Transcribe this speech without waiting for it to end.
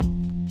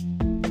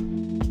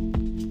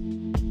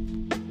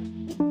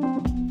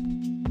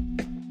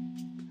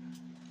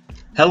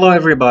Hello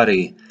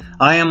everybody,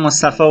 I am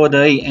Mustafa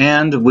Oday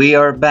and we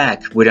are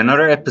back with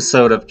another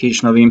episode of Kish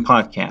Novin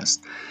Podcast.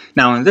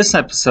 Now in this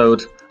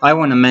episode, I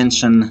want to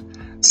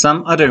mention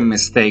some other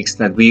mistakes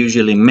that we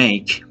usually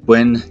make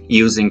when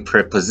using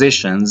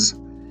prepositions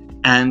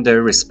and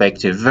their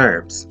respective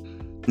verbs.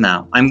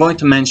 Now, I'm going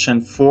to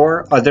mention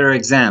 4 other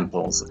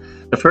examples.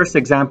 The first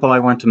example I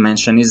want to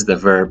mention is the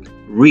verb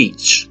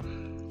reach.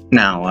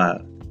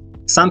 Now,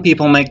 some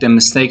people make the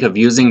mistake of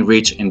using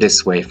reach in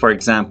this way. For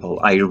example,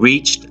 I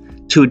reached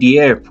to the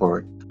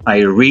airport.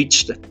 I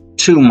reached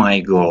to my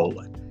goal,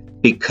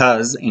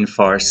 because in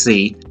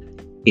Farsi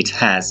it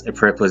has a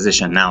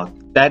preposition. Now,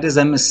 that is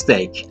a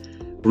mistake.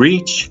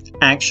 Reach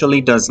actually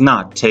does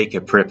not take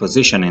a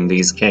preposition in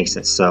these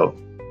cases. So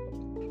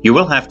you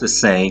will have to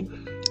say,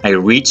 I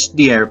reached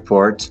the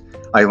airport.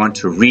 I want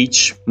to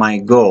reach my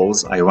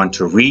goals. I want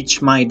to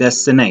reach my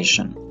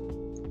destination.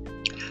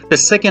 The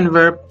second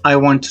verb I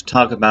want to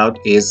talk about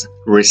is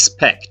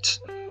respect.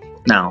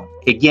 Now,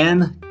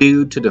 again,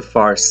 due to the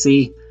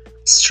Farsi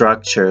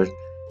structure,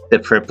 the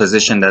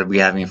preposition that we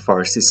have in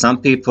Farsi,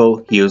 some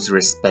people use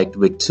respect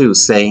with to,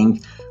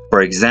 saying,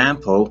 for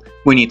example,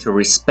 we need to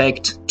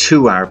respect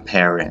to our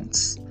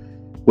parents,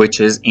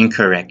 which is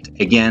incorrect.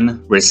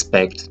 Again,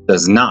 respect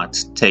does not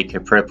take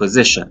a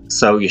preposition.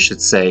 So you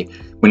should say,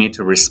 we need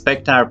to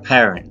respect our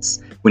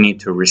parents. We need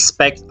to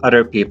respect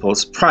other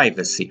people's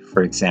privacy,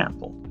 for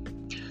example.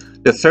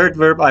 The third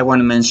verb I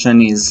want to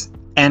mention is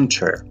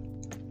enter.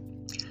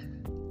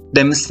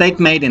 The mistake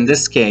made in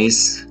this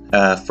case,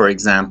 for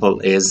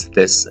example, is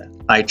this.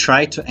 I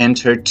try to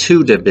enter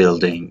to the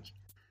building.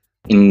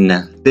 In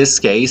this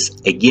case,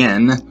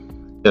 again,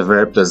 the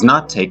verb does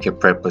not take a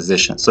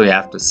preposition. So you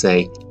have to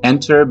say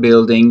enter a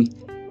building,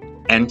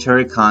 enter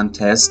a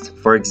contest,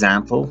 for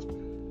example.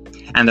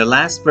 And the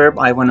last verb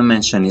I want to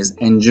mention is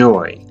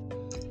enjoy.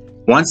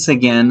 Once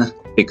again,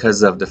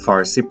 because of the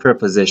Farsi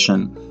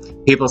preposition,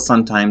 people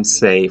sometimes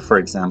say, for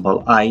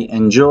example, I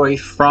enjoy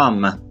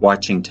from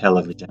watching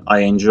television.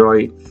 I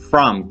enjoy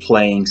from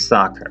playing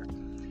soccer,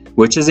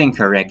 which is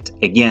incorrect.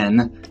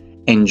 Again,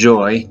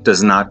 enjoy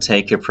does not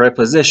take a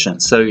preposition.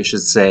 So you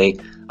should say,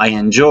 I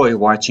enjoy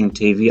watching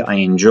TV. I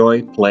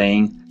enjoy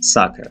playing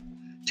soccer.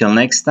 Till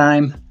next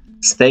time,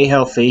 stay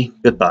healthy.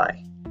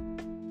 Goodbye.